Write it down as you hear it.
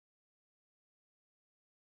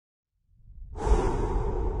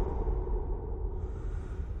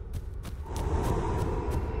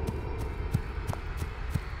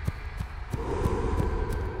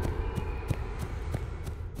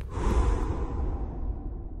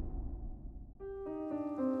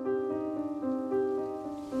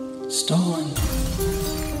Stolen.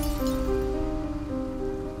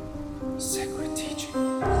 Sacred teaching.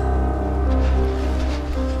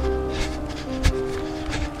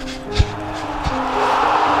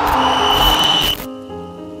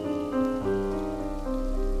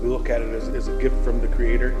 We look at it as a gift from the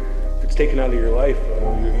Creator. If it's taken out of your life,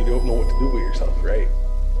 you don't know what to do with yourself, right?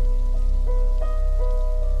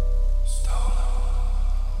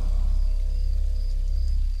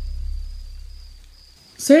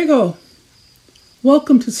 Sego,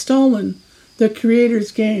 welcome to Stolen, the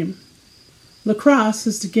Creator's game. Lacrosse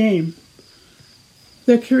is the game.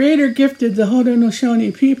 The Creator gifted the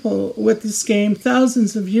Haudenosaunee people with this game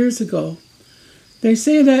thousands of years ago. They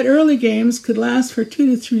say that early games could last for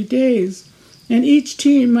 2 to 3 days, and each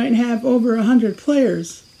team might have over 100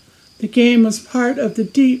 players. The game was part of the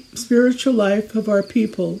deep spiritual life of our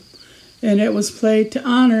people, and it was played to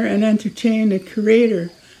honor and entertain the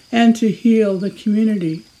Creator and to heal the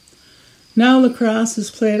community. Now lacrosse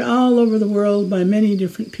is played all over the world by many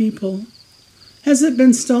different people. Has it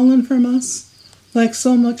been stolen from us, like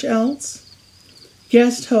so much else?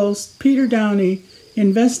 Guest host Peter Downie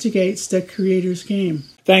investigates the Creator's game.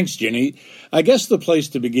 Thanks, Ginny. I guess the place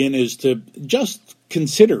to begin is to just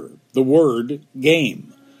consider the word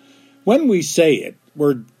game. When we say it,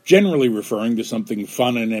 we're generally referring to something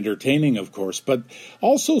fun and entertaining, of course, but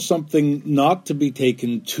also something not to be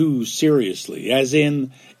taken too seriously, as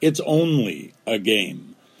in, it's only a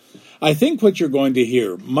game. I think what you're going to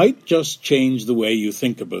hear might just change the way you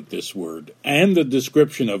think about this word and the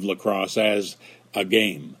description of lacrosse as a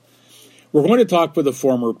game. We're going to talk with a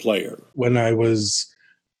former player. When I was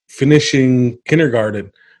finishing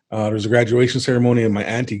kindergarten, there was a graduation ceremony, and my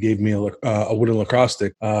auntie gave me a wooden lacrosse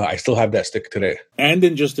stick. I still have that stick today. And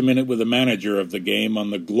in just a minute with the manager of the game on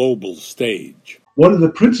the global stage. One of the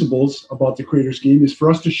principles about the Creator's game is for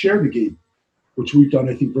us to share the game, which we've done,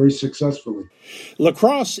 I think, very successfully.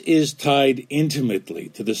 Lacrosse is tied intimately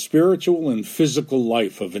to the spiritual and physical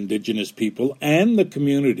life of Indigenous people and the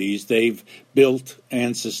communities they've built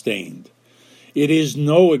and sustained. It is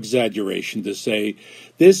no exaggeration to say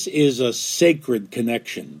this is a sacred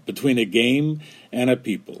connection between a game and a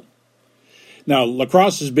people. Now,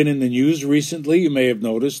 lacrosse has been in the news recently, you may have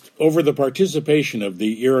noticed, over the participation of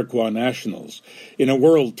the Iroquois Nationals in a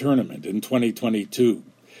world tournament in 2022.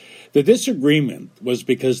 The disagreement was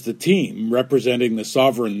because the team representing the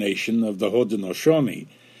sovereign nation of the Haudenosaunee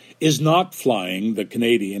is not flying the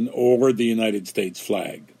Canadian or the United States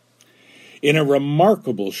flag. In a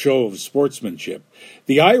remarkable show of sportsmanship,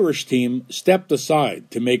 the Irish team stepped aside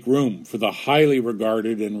to make room for the highly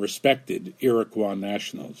regarded and respected Iroquois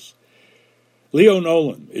Nationals. Leo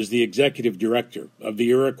Nolan is the executive director of the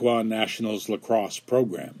Iroquois Nationals lacrosse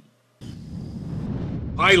program.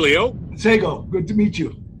 Hi, Leo. Sego, good to meet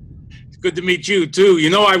you. Good to meet you, too.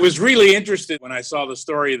 You know, I was really interested when I saw the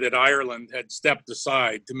story that Ireland had stepped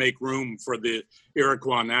aside to make room for the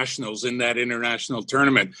Iroquois Nationals in that international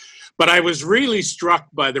tournament. But I was really struck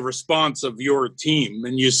by the response of your team,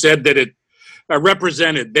 and you said that it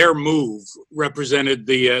represented, their move represented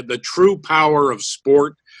the true power of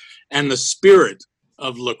sport and the spirit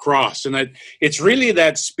of lacrosse. And it's really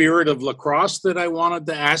that spirit of lacrosse that I wanted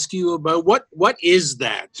to ask you about. What is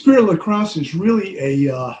that? Spirit of lacrosse is really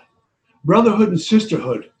a brotherhood and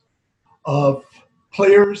sisterhood of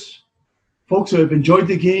players, folks who have enjoyed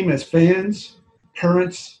the game as fans,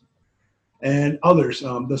 parents, and others.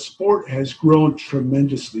 The sport has grown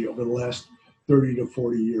tremendously over the last 30 to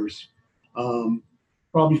 40 years.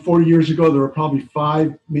 Probably 40 years ago, there were probably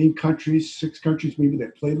 5 main countries, 6 countries maybe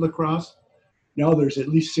that played lacrosse. Now there's at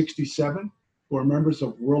least 67 who are members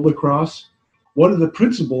of World Lacrosse. One of the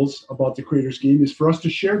principles about the Creator's game is for us to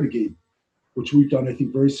share the game, which we've done, I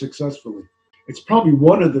think, very successfully. It's probably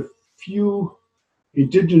one of the few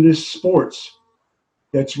Indigenous sports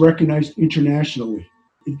that's recognized internationally.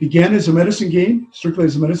 It began as a medicine game, strictly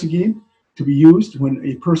as a medicine game, to be used when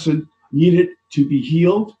a person needed to be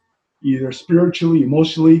healed, either spiritually,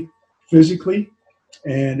 emotionally, physically.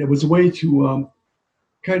 And it was a way to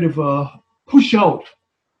push out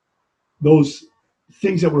those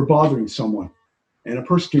things that were bothering someone. And a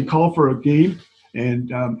person can call for a game,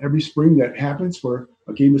 and every spring that happens where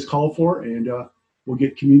a game is called for, and we'll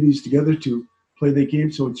get communities together to play the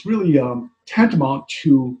game. So it's really tantamount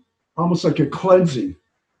to almost like a cleansing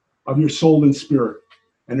of your soul and spirit,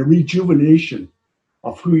 and a rejuvenation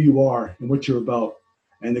of who you are and what you're about,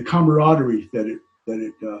 and the camaraderie that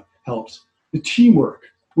it helps. The teamwork.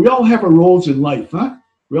 We all have our roles in life, huh?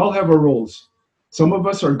 We all have our roles. Some of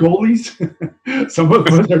us are goalies, some of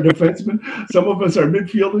us are defensemen, some of us are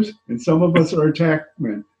midfielders, and some of us are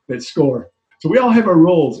attackmen that score. So we all have our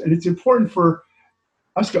roles, and it's important for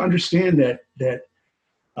us to understand that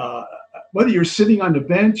whether you're sitting on the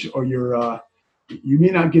bench or you may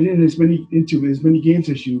not get into as many games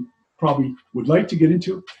as you probably would like to get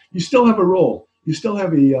into, you still have a role. You still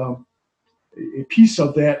have a piece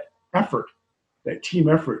of that effort, that team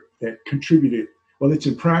effort that contributed, whether it's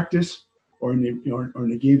in practice or in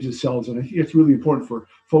the games themselves. And I think it's really important for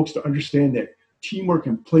folks to understand that teamwork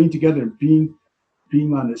and playing together and being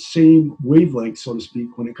on the same wavelength, so to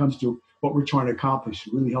speak, when it comes to what we're trying to accomplish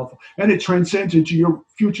is really helpful. And it transcends into your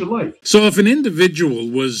future life. So if an individual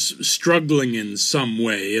was struggling in some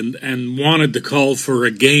way and wanted to call for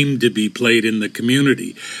a game to be played in the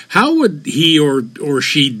community, how would he or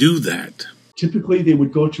she do that? Typically, they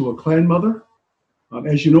would go to a clan mother.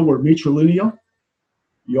 As you know, we're matrilineal.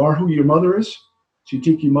 You are who your mother is. So you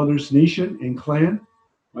take your mother's nation and clan.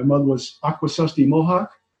 My mother was Akwesasne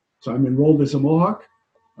Mohawk, so I'm enrolled as a Mohawk.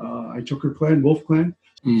 I took her clan, Wolf Clan.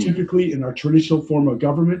 Typically, in our traditional form of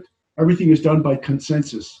government, everything is done by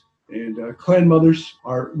consensus. And clan mothers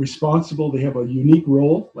are responsible. They have a unique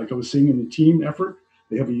role, like I was saying, in the team effort.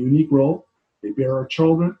 They have a unique role. They bear our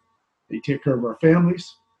children. They take care of our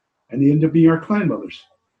families. And they end up being our clan mothers,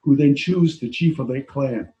 who then choose the chief of that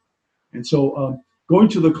clan. And so going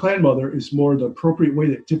to the clan mother is more the appropriate way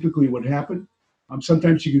that typically would happen.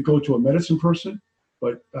 Sometimes you could go to a medicine person,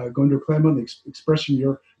 but going to a clan mother, expressing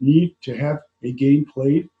your need to have a game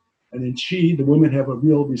played. And then the women, have a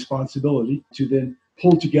real responsibility to then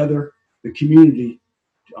pull together the community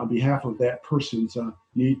on behalf of that person's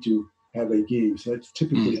need to have a game. So that's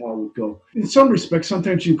typically how it would go. In some respects,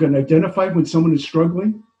 sometimes you can identify when someone is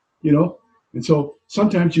struggling, and so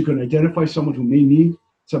sometimes you can identify someone who may need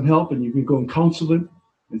some help, and you can go and counsel them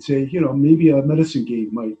and say, maybe a medicine game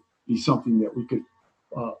might be something that we could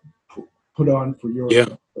put on for your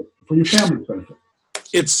family's benefit.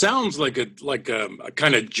 It sounds like a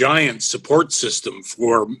kind of giant support system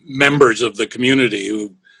for members of the community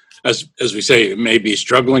who, as we say, may be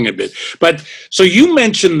struggling a bit. But so you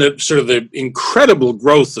mentioned the incredible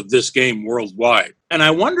growth of this game worldwide, and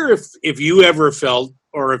I wonder if you ever felt,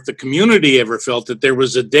 or if the community ever felt, that there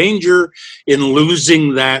was a danger in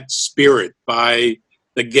losing that spirit by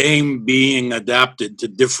the game being adapted to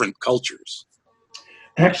different cultures.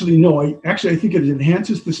 Actually, no. I think it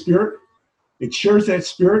enhances the spirit. It shares that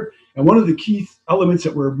spirit. And one of the key elements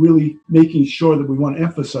that we're really making sure that we want to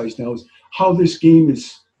emphasize now is how this game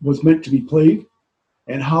was meant to be played,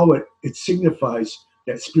 and how it signifies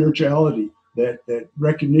that spirituality, that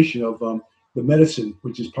recognition of the medicine,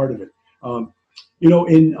 which is part of it.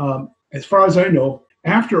 As far as I know,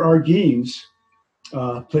 after our games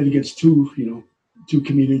played against two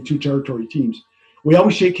territory teams, we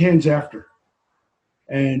always shake hands after.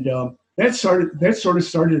 And that sort of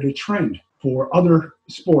started a trend for other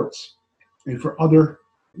sports and for other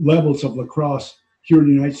levels of lacrosse here in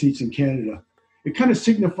the United States and Canada. It kind of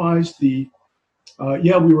signifies we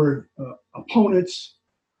were opponents,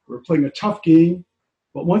 we were playing a tough game,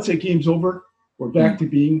 but once that game's over, we're back to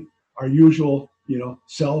being our usual,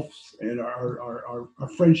 selves, and our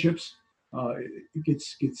friendships. It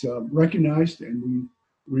gets recognized, and we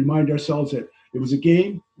remind ourselves that it was a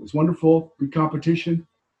game, it was wonderful, good competition,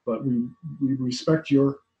 but we respect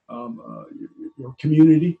your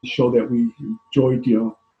community, show that we enjoyed,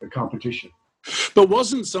 the competition. But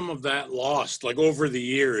wasn't some of that lost, like over the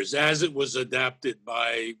years, as it was adapted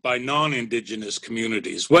by non-Indigenous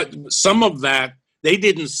communities? Some of that, they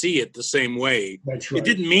didn't see it the same way. That's right. It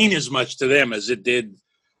didn't mean as much to them as it did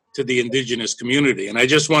to the Indigenous community. And I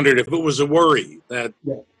just wondered if it was a worry that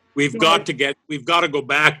we've got to go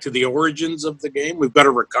back to the origins of the game. We've got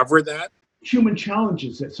to recover that. Human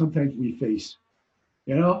challenges that sometimes we face.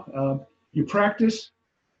 You practice,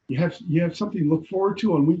 you have something to look forward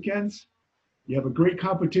to on weekends. You have a great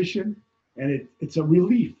competition, and it's a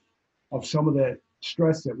relief of some of that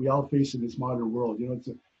stress that we all face in this modern world.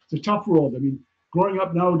 It's a tough world. I mean, growing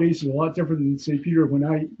up nowadays is a lot different than, say, Peter,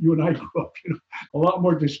 when you and I grew up. A lot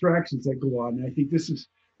more distractions that go on, and I think this is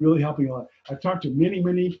really helping a lot. I've talked to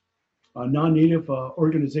many non-native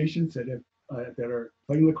organizations that are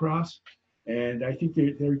playing lacrosse, and I think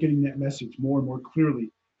they're getting that message more and more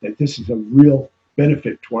clearly that this is a real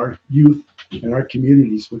benefit to our youth and our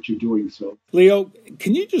communities, what you're doing. So, Leo,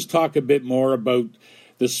 can you just talk a bit more about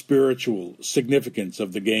the spiritual significance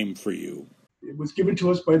of the game for you? It was given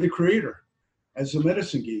to us by the Creator as a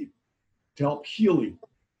medicine game to help healing,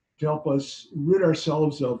 to help us rid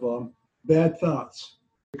ourselves of bad thoughts.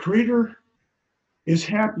 The Creator is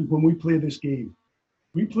happy when we play this game.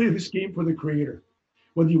 We play this game for the Creator.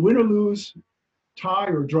 Whether you win or lose, tie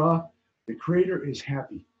or draw, the Creator is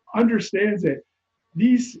happy. Understands that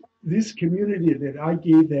this community that I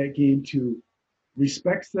gave that game to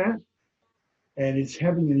respects that and it's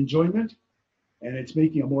having an enjoyment and it's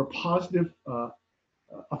making a more positive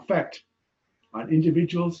effect on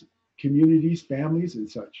individuals, communities, families, and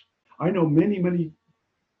such. I know many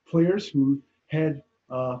players who had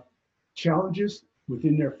challenges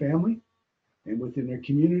within their family and within their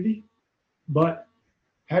community, but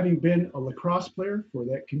having been a lacrosse player for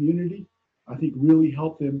that community, I think really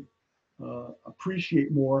helped them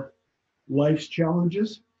appreciate more life's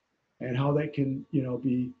challenges and how that can,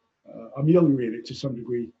 be ameliorated to some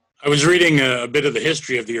degree. I was reading a bit of the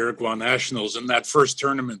history of the Iroquois Nationals and that first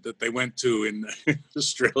tournament that they went to in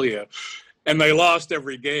Australia, and they lost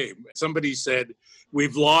every game. Somebody said,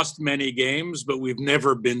 "We've lost many games, but we've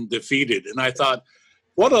never been defeated." And I thought,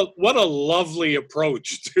 what a lovely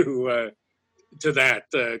approach to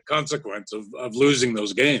that consequence of losing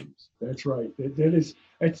those games. That's right. It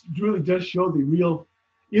really does show the real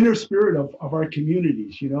inner spirit of our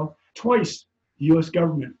communities. Twice the U.S.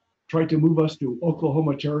 government tried to move us to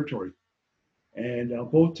Oklahoma territory, and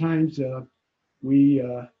both times we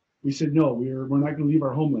said no. We're not going to leave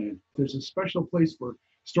our homeland. There's a special place for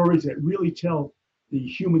stories that really tell the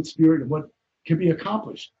human spirit and what can be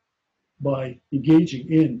accomplished by engaging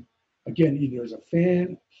in, again, either as a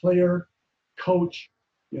fan, player, coach,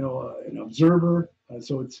 an observer.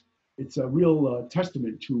 So it's a real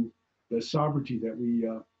testament to the sovereignty that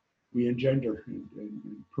we engender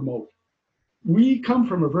and promote. We come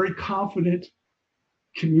from a very confident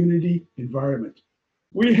community environment.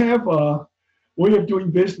 We have a way of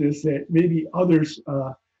doing business that maybe others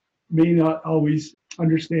may not always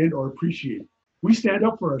understand or appreciate. We stand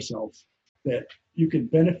up for ourselves, that you can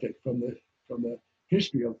benefit from the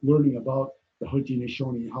history of learning about the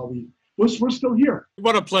Haudenosaunee, how we're still here.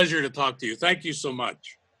 What a pleasure to talk to you. Thank you so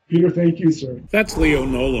much. Peter, thank you, sir. That's Leo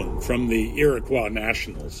Nolan from the Iroquois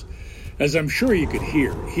Nationals. As I'm sure you could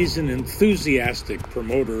hear, he's an enthusiastic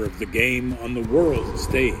promoter of the game on the world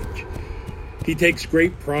stage. He takes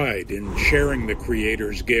great pride in sharing the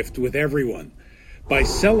Creator's gift with everyone by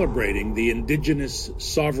celebrating the Indigenous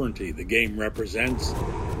sovereignty the game represents,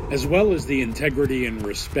 as well as the integrity and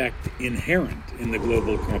respect inherent in the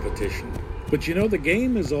global competition. But the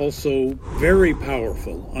game is also very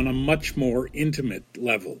powerful on a much more intimate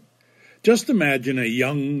level. Just imagine a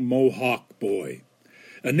young Mohawk boy,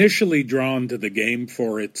 initially drawn to the game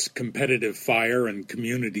for its competitive fire and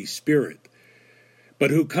community spirit,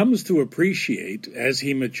 but who comes to appreciate, as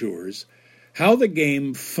he matures, how the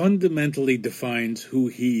game fundamentally defines who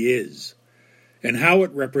he is, and how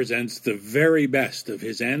it represents the very best of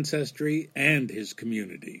his ancestry and his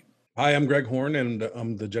community. Hi, I'm Greg Horn, and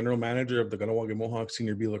I'm the general manager of the Kahnawake Mohawk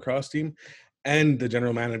Senior B Lacrosse team and the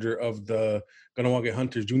general manager of the Kahnawake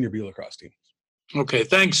Hunters Junior B Lacrosse team. Okay,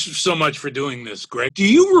 thanks so much for doing this, Greg. Do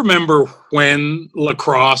you remember when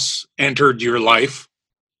lacrosse entered your life?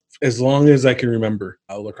 As long as I can remember,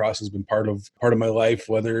 lacrosse has been part of my life.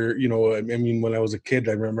 Whether when I was a kid,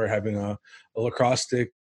 I remember having a lacrosse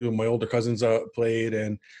stick. My older cousins played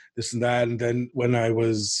and this and that. And then when I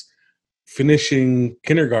was finishing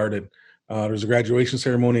kindergarten, there was a graduation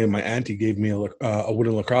ceremony, and my auntie gave me a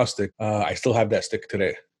wooden lacrosse stick. I still have that stick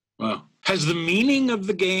today. Wow. Has the meaning of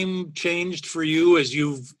the game changed for you as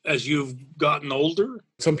you've gotten older?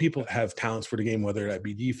 Some people have talents for the game, whether that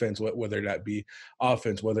be defense, whether that be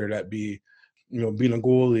offense, whether that be, being a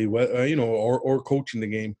goalie, or coaching the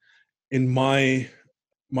game. In my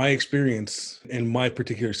experience and my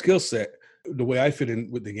particular skill set, the way I fit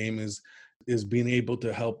in with the game is being able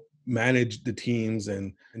to help manage the teams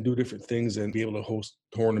and do different things and be able to host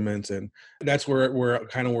tournaments, and that's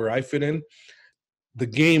where I fit in. The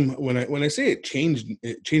game, when I say it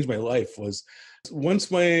changed my life, was once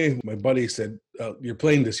my buddy said, "You're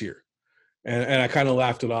playing this year," and I kind of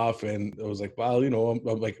laughed it off, and I was like, "Well, I'm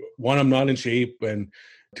like, one, I'm not in shape, and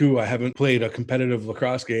two, I haven't played a competitive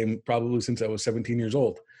lacrosse game probably since I was 17 years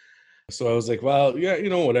old." So I was like, "Well, yeah,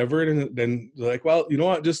 whatever." And then they're like, "Well, you know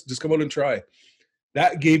what? Just come out and try."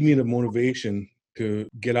 That gave me the motivation to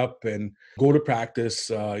get up and go to practice,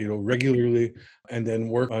 regularly, and then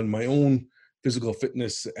work on my own physical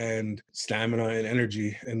fitness and stamina and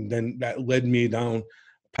energy. And then that led me down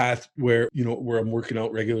a path where I'm working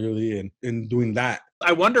out regularly and doing that.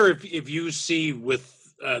 I wonder if you see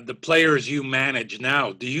with the players you manage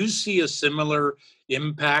now, do you see a similar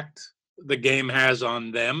impact the game has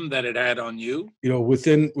on them that it had on you?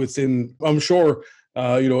 Within, I'm sure,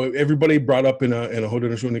 everybody brought up in a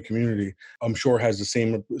Haudenosaunee community, I'm sure has the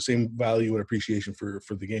same value and appreciation for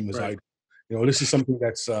the game as right. I do. This is something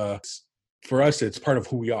that's for us, it's part of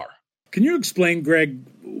who we are. Can you explain, Greg,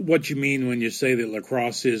 what you mean when you say that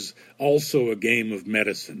lacrosse is also a game of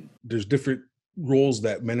medicine? There's different roles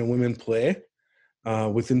that men and women play,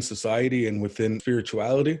 within society and within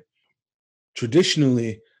spirituality.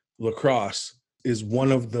 Traditionally, lacrosse is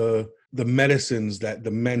one of the medicines that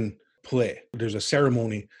the men play. There's a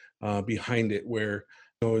ceremony behind it where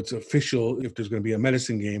it's official. If there's going to be a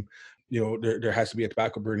medicine game, there has to be a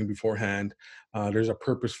tobacco burning beforehand. There's a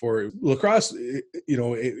purpose for it. Lacrosse,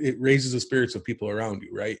 it raises the spirits of people around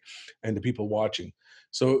you, right, and the people watching.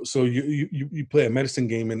 So you play a medicine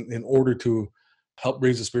game in order to help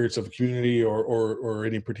raise the spirits of a community or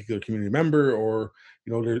any particular community member, or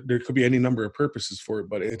there could be any number of purposes for it,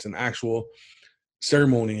 but it's an actual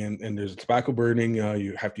ceremony, and there's tobacco burning.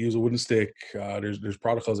 You have to use a wooden stick. There's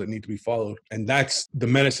protocols that need to be followed, and that's the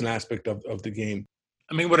medicine aspect of the game.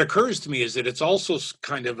 I mean, what occurs to me is that it's also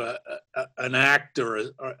kind of an act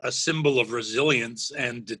or a symbol of resilience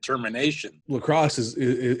and determination. Lacrosse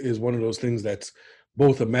is one of those things that's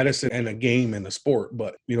both a medicine and a game and a sport,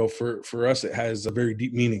 but for us it has a very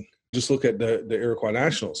deep meaning. Just look at the Iroquois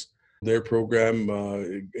Nationals. Their program,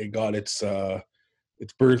 it got its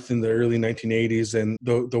birth in the early 1980s, and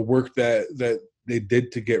the work that they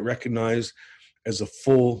did to get recognized as a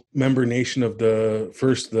full member nation of the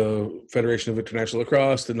Federation of International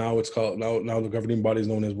Lacrosse, and now it's called now the governing body is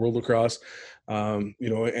known as World Lacrosse, and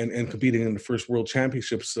competing in the first World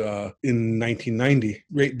Championships in 1990.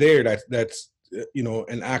 Right there, that's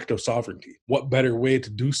an act of sovereignty. What better way to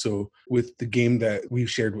do so with the game that we've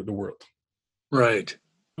shared with the world? Right.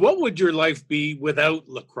 What would your life be without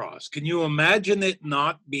lacrosse? Can you imagine it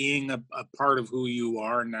not being a part of who you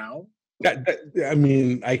are now? I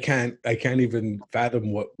mean, I can't even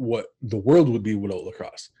fathom what the world would be without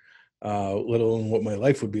lacrosse, let alone what my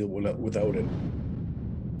life would be without it.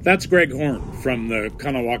 That's Greg Horn from the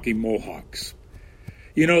Kanawaki Mohawks.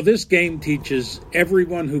 This game teaches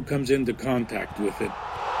everyone who comes into contact with it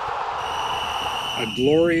a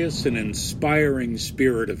glorious and inspiring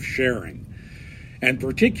spirit of sharing, and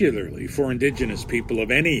particularly for Indigenous people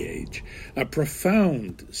of any age, a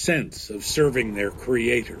profound sense of serving their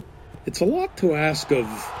Creator. It's a lot to ask of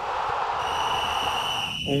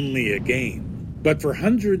only a game, but for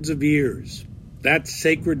hundreds of years, that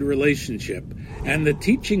sacred relationship and the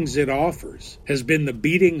teachings it offers has been the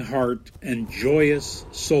beating heart and joyous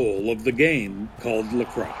soul of the game called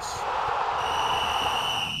lacrosse.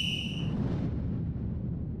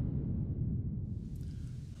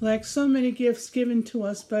 Like so many gifts given to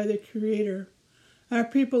us by the Creator, our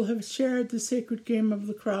people have shared the sacred game of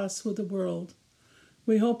lacrosse with the world.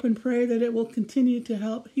 We hope and pray that it will continue to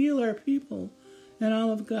help heal our people and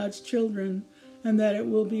all of God's children, and that it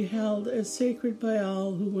will be held as sacred by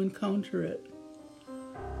all who encounter it.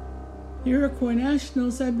 The Iroquois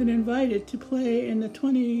Nationals have been invited to play in the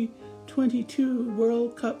 2022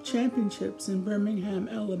 World Cup Championships in Birmingham,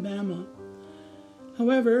 Alabama.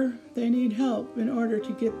 However, they need help in order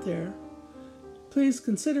to get there. Please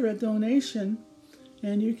consider a donation,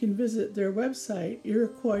 and you can visit their website,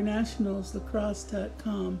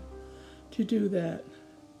 IroquoisNationalsLacrosse.com, to do that.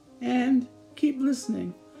 And keep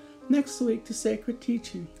listening next week to Sacred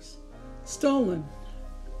Teachings. Stolen.